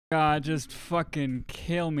God, just fucking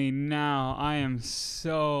kill me now. I am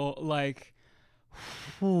so, like,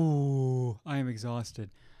 whew, I am exhausted.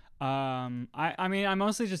 I mean, I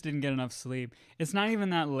mostly just didn't get enough sleep. It's not even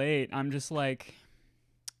that late. I'm just like,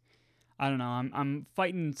 I don't know. I'm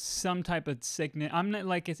fighting some type of sickness. I'm not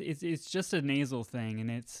like it's just a nasal thing,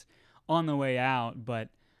 and it's on the way out. But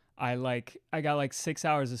I got like 6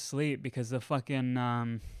 hours of sleep because the fucking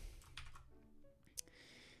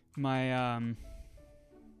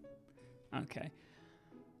okay,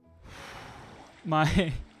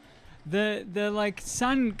 my the like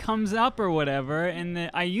sun comes up or whatever, and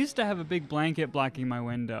I used to have a big blanket blocking my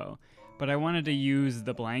window, but I wanted to use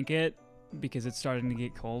the blanket because it's starting to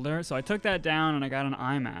get colder. So I took that down and I got an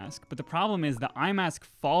eye mask. But the problem is the eye mask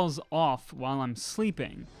falls off while I'm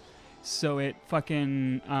sleeping. So it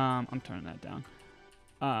fucking, I'm turning that down.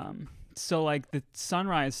 So like the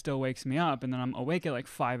sunrise still wakes me up, and then I'm awake at like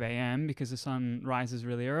 5 a.m. because the sun rises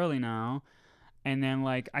really early now. And then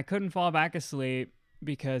like I couldn't fall back asleep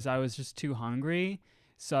because I was just too hungry.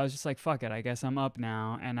 So I was just like, fuck it, I guess I'm up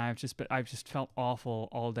now. And I've just felt awful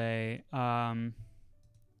all day. I'll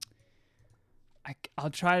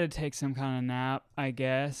try to take some kind of nap, I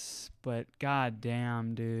guess, but god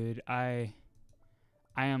damn, dude, I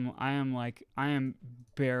am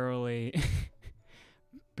barely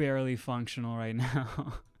barely functional right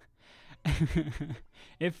now.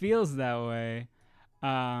 It feels that way.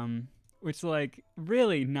 Which like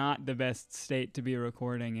really not the best state to be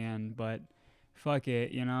recording in, but fuck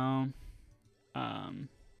it, you know.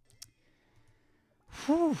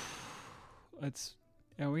 Whew.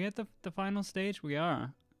 Are we at the final stage? We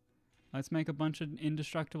are. Let's make a bunch of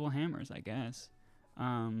indestructible hammers, I guess.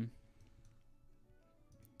 Oh,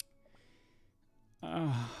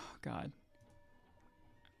 God.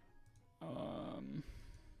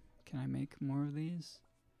 Can I make more of these?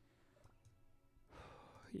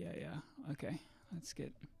 Yeah. Okay. Let's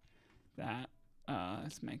get that.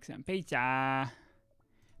 Let's make some pizza.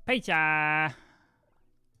 Pizza!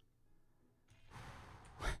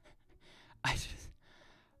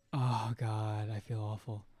 Oh god, I feel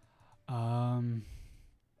awful.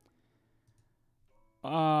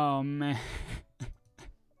 Oh man.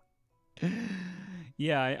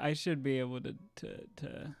 Yeah, I should be able to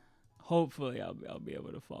hopefully I'll be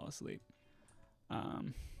able to fall asleep.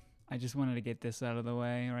 I just wanted to get this out of the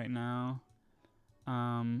way right now.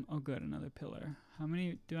 Oh good, another pillar. How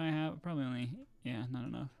many do I have? Probably only, yeah, not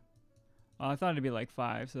enough. Well, I thought it'd be like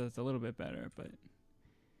 5, so that's a little bit better, but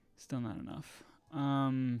still not enough.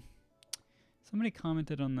 Somebody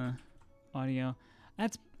commented on the audio.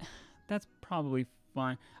 That's probably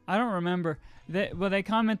fine. I don't remember. They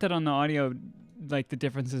commented on the audio, like the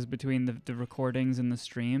differences between the recordings and the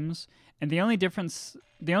streams. And the only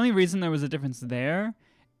reason there was a difference there,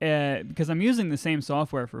 because I'm using the same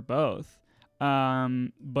software for both.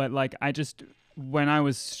 But like when I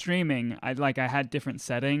was streaming, I had different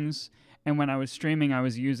settings. And when I was streaming, I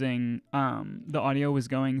was using, the audio was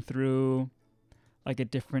going through like a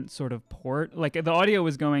different sort of port. Like the audio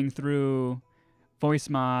was going through voice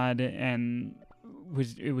mod, and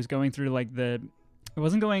it was going through like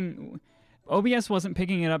OBS wasn't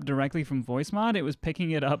picking it up directly from voice mod. It was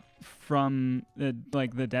picking it up from the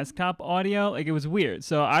desktop audio. Like it was weird.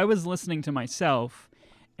 So I was listening to myself,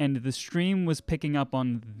 and the stream was picking up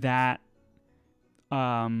on that,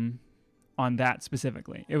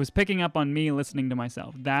 specifically. It was picking up on me listening to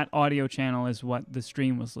myself. That audio channel is what the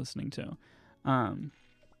stream was listening to.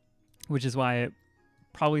 Which is why it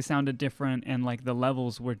probably sounded different, and like the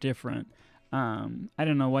levels were different. I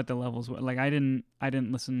don't know what the levels were. Like I didn't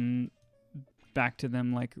listen back to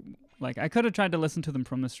them like I could have tried to listen to them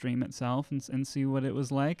from the stream itself and see what it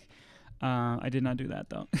was like. I did not do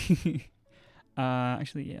that though.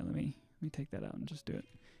 Actually, yeah, let me take that out and just do it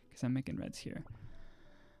because I'm making reds here.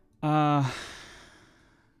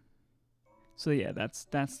 So yeah, that's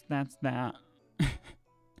that.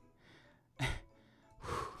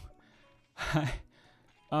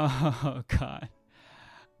 Oh god.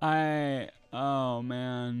 Oh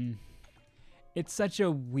man. It's such a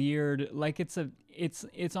weird, like it's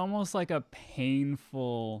almost like a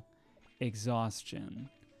painful exhaustion.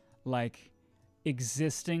 Like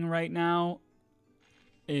existing right now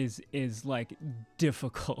is like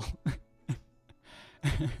difficult.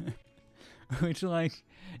 Which like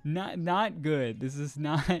not good. This is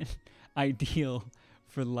not ideal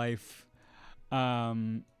for life.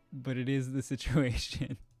 But it is the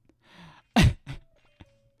situation.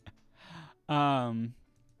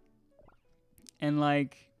 And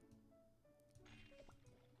like,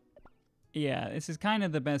 yeah, this is kind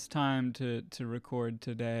of the best time to record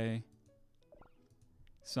today.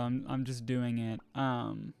 So I'm just doing it.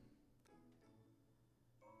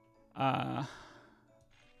 I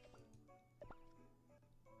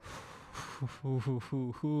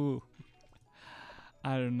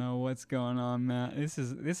don't know what's going on, man. This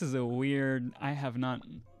is a weird. I have not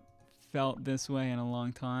felt this way in a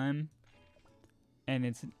long time, and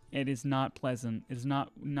it is not pleasant. It's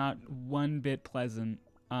not one bit pleasant.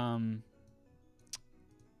 I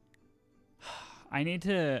need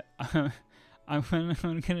to. I'm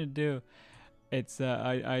gonna do. It's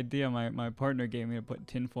an idea my partner gave me to put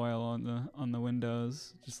tinfoil on the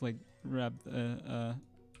windows. Just like wrap a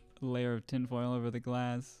layer of tinfoil over the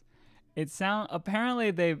glass.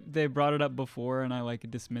 Apparently they brought it up before and I like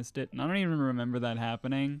dismissed it, and I don't even remember that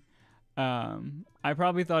happening. I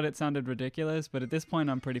probably thought it sounded ridiculous, but at this point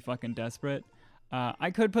I'm pretty fucking desperate.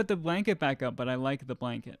 I could put the blanket back up, but I like the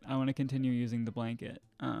blanket. I want to continue using the blanket.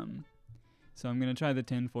 So I'm gonna try the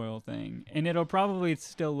tinfoil thing, and it'll probably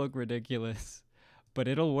still look ridiculous, but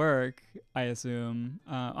it'll work, I assume.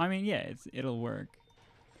 I mean, yeah, it'll work.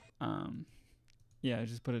 Yeah,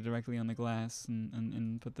 just put it directly on the glass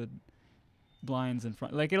and put the blinds in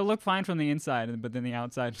front. Like, it'll look fine from the inside, but then the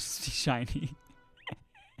outside just be shiny.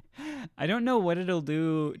 I don't know what it'll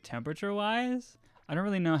do temperature-wise. I don't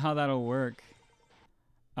really know how that'll work.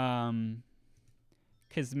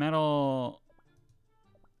 'Cause metal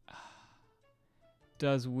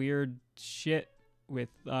does weird shit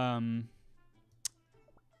with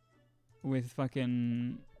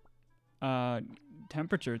fucking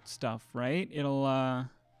temperature stuff, right? It'll how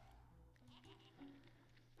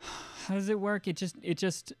does it work?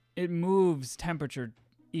 It moves temperature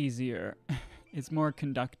easier. It's more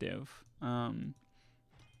conductive. Oh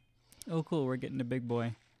cool, we're getting a big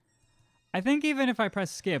boy. I think even if I press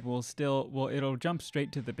skip, it'll jump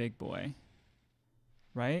straight to the big boy.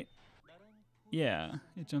 Right? Yeah,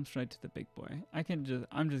 it jumps right to the big boy.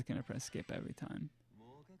 I'm just gonna press skip every time.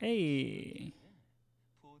 Hey.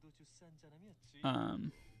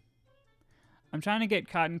 I'm trying to get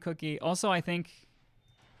cotton cookie. Also, I think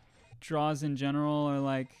draws in general are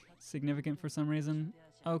like significant for some reason.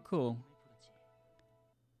 Oh, cool.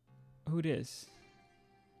 Who dis?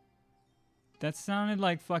 That sounded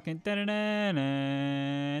like fucking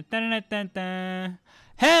da-da-da-da, da-da-da-da-da.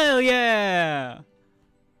 Hell yeah!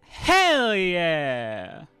 Hell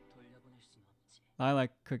yeah! I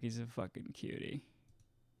like Cookie's a fucking cutie.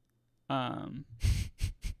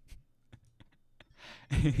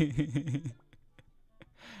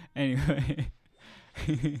 Anyway.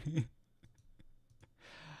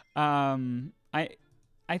 I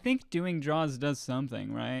think doing draws does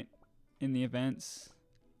something, right? In the events.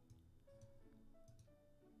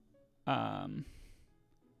 Oh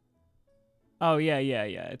yeah.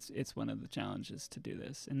 It's one of the challenges to do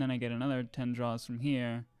this. And then I get another 10 draws from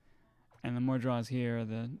here. And the more draws here,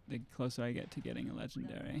 the closer I get to getting a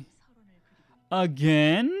legendary.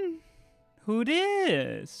 Again? Who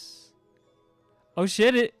dis? Oh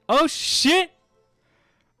shit, oh shit!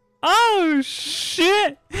 Oh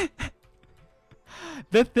shit!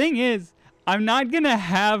 The thing is, I'm not gonna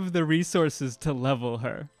have the resources to level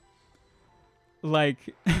her.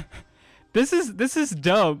 Like, this is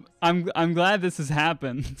dope. I'm glad this has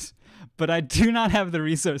happened, but I do not have the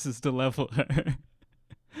resources to level her.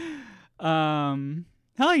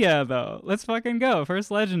 Hell yeah though. Let's fucking go.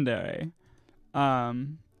 First legendary.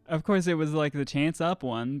 Of course it was like the chance up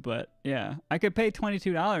one, but yeah. I could pay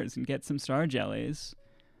 $22 and get some star jellies.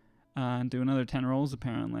 Do another 10 rolls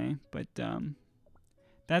apparently, but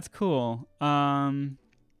that's cool. I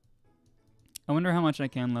wonder how much I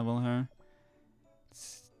can level her.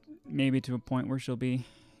 Maybe to a point where she'll be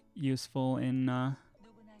useful in the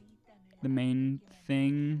main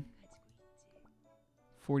thing.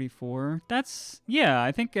 44. That's, yeah,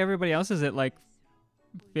 I think everybody else is at like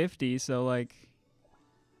 50, so like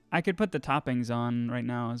I could put the toppings on right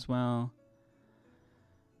now as well.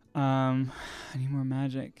 I need more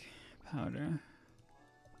magic powder.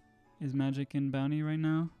 Is magic in bounty right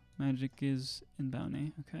now? Magic is in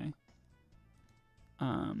bounty, okay.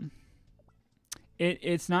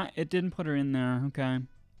 It's not, it didn't put her in there, okay.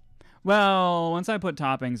 Well, once I put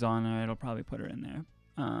toppings on her, it'll probably put her in there.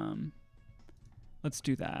 Let's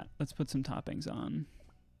do that. Let's put some toppings on.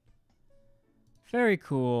 Very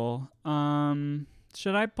cool.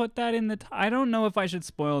 Should I put that in the I don't know if I should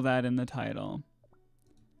spoil that in the title.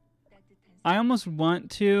 I almost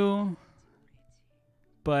want to,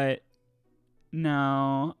 but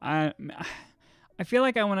no. I feel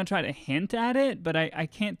like I want to try to hint at it, but I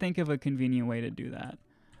can't think of a convenient way to do that.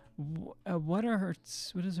 What are her?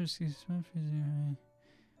 What is her?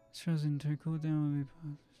 Frozen to cool down will be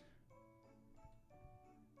paused.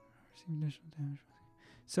 Receive additional damage.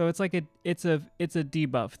 So it's like it's a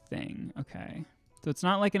debuff thing. Okay, So it's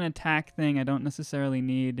not like an attack thing. I don't necessarily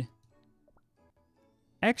need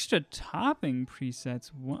extra topping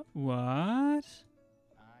presets. What?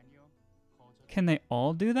 Can they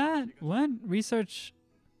all do that? What? Research.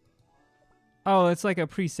 Oh, it's like a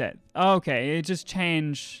preset. Okay, it just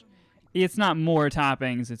changed. It's not more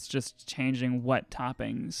toppings. It's just changing what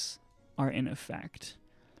toppings are in effect.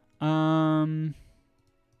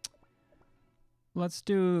 Let's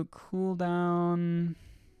do cooldown.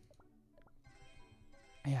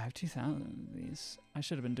 Yeah, I have 2,000 of these. I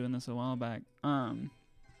should have been doing this a while back.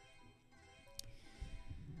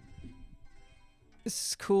 This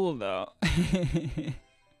is cool though.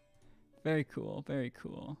 Very cool, very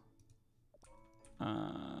cool.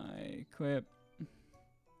 Equip.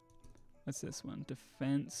 What's this one?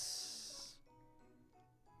 Defense.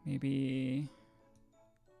 Maybe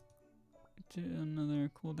do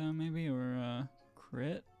another cooldown maybe, or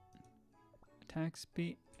crit. Attack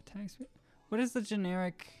speed. Attack speed. What is the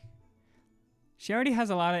generic? She already has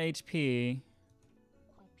a lot of HP.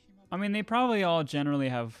 I mean, they probably all generally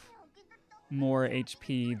have more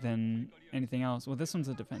HP than anything else. Well, this one's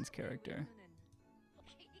a defense character.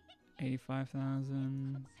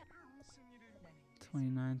 85,000.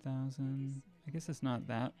 29,000. I guess it's not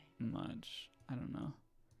that much. I don't know.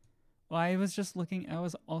 Well, I was just looking. I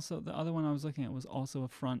was also, the other one I was looking at was also a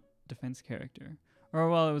front defense character. Or,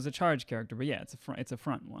 well, it was a charge character, but yeah, it's a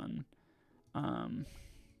front one.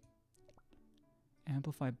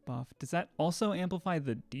 Amplify buff. Does that also amplify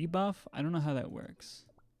the debuff? I don't know how that works.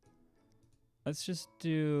 Let's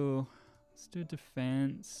do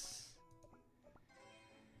defense.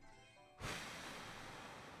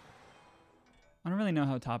 I don't really know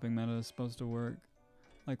how topping meta is supposed to work.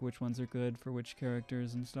 Like which ones are good for which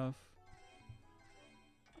characters and stuff.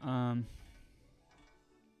 I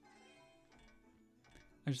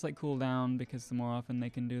just like cooldown because the more often they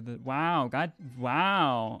can do the wow,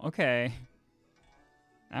 okay.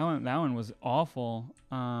 That one was awful.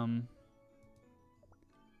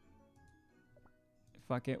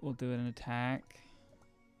 Fuck it, we'll do an attack.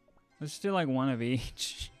 Let's just do like one of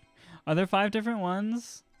each. Are there 5 different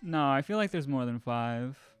ones? No, I feel like there's more than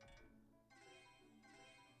 5.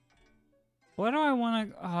 What do I want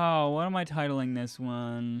to... Oh, what am I titling this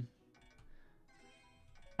one?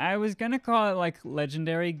 I was gonna call it like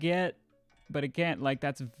Legendary Get, but again, like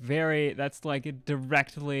that's like it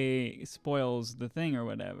directly spoils the thing or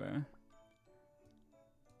whatever.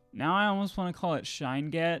 Now I almost want to call it Shine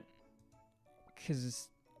Get, cause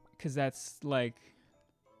that's like...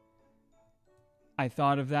 I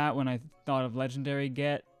thought of that when I thought of Legendary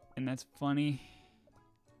Get, and that's funny.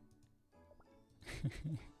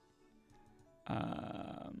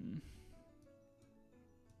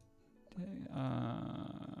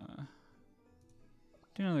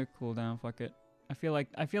 Do another cooldown. Fuck it. I feel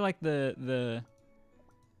like the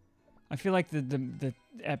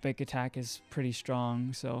epic attack is pretty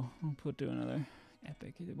strong, so we'll do another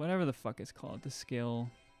epic. Whatever the fuck it's called, the skill.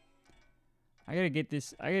 I gotta get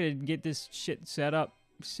this shit set up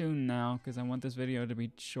soon now because I want this video to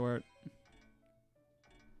be short.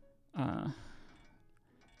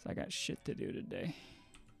 So I got shit to do today.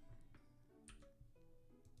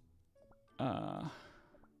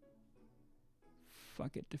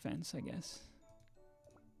 Fuck it, defense, I guess.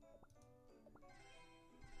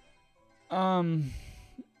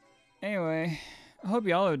 Anyway, I hope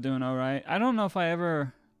y'all are doing all right. I don't know if I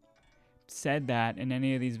ever said that in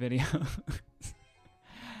any of these videos.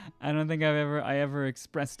 I don't think I ever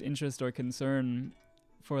expressed interest or concern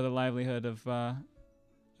for the livelihood of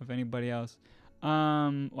anybody else.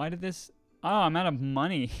 Why did this? Oh, I'm out of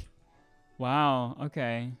money. Wow.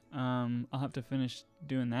 Okay. I'll have to finish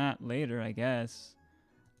doing that later, I guess.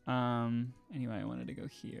 Anyway, I wanted to go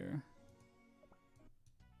here.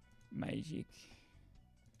 Magic.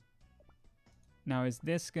 Now, is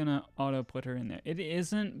this gonna auto put her in there? It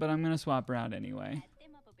isn't, but I'm gonna swap her out anyway.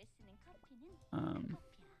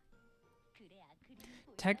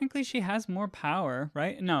 Technically, she has more power,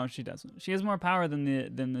 right? No, she doesn't. She has more power than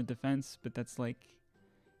the defense, but that's like,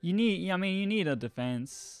 you need a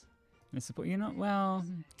defense and a support. You know, well,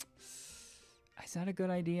 is that a good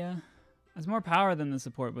idea? Has more power than the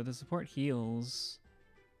support, but the support heals,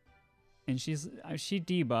 and she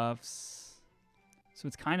debuffs, so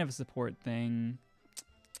it's kind of a support thing.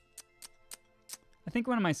 I think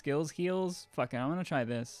one of my skills heals. Fuck it, I'm gonna try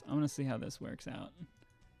this. I'm gonna see how this works out.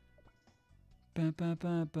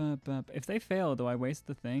 If they fail, do I waste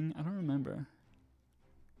the thing? I don't remember.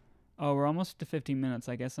 Oh, we're almost to 15 minutes.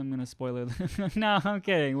 I guess I'm gonna spoiler. No, I'm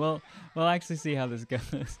kidding. We'll actually see how this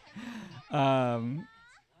goes.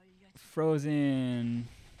 Frozen.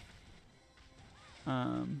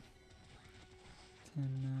 10,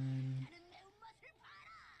 9.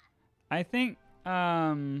 I think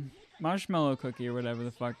Marshmallow Cookie or whatever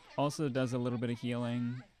the fuck also does a little bit of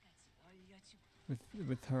healing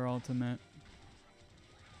with her ultimate.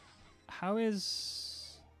 How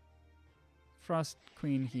is Frost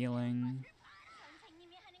Queen healing?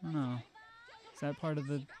 I don't know. Is that part of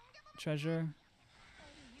the treasure?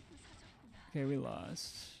 Okay, we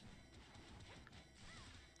lost.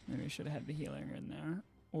 Maybe I should have had the healer in there.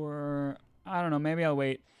 Or, I don't know, maybe I'll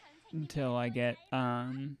wait until I get,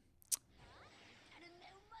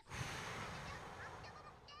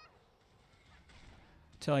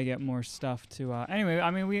 till I get more stuff to, anyway,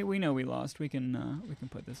 I mean, we know we lost. We can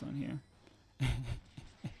put this on here.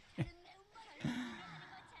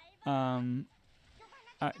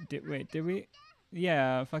 Did we?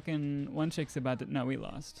 Yeah, fucking one chick's about to, no, we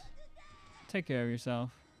lost. Take care of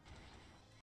yourself.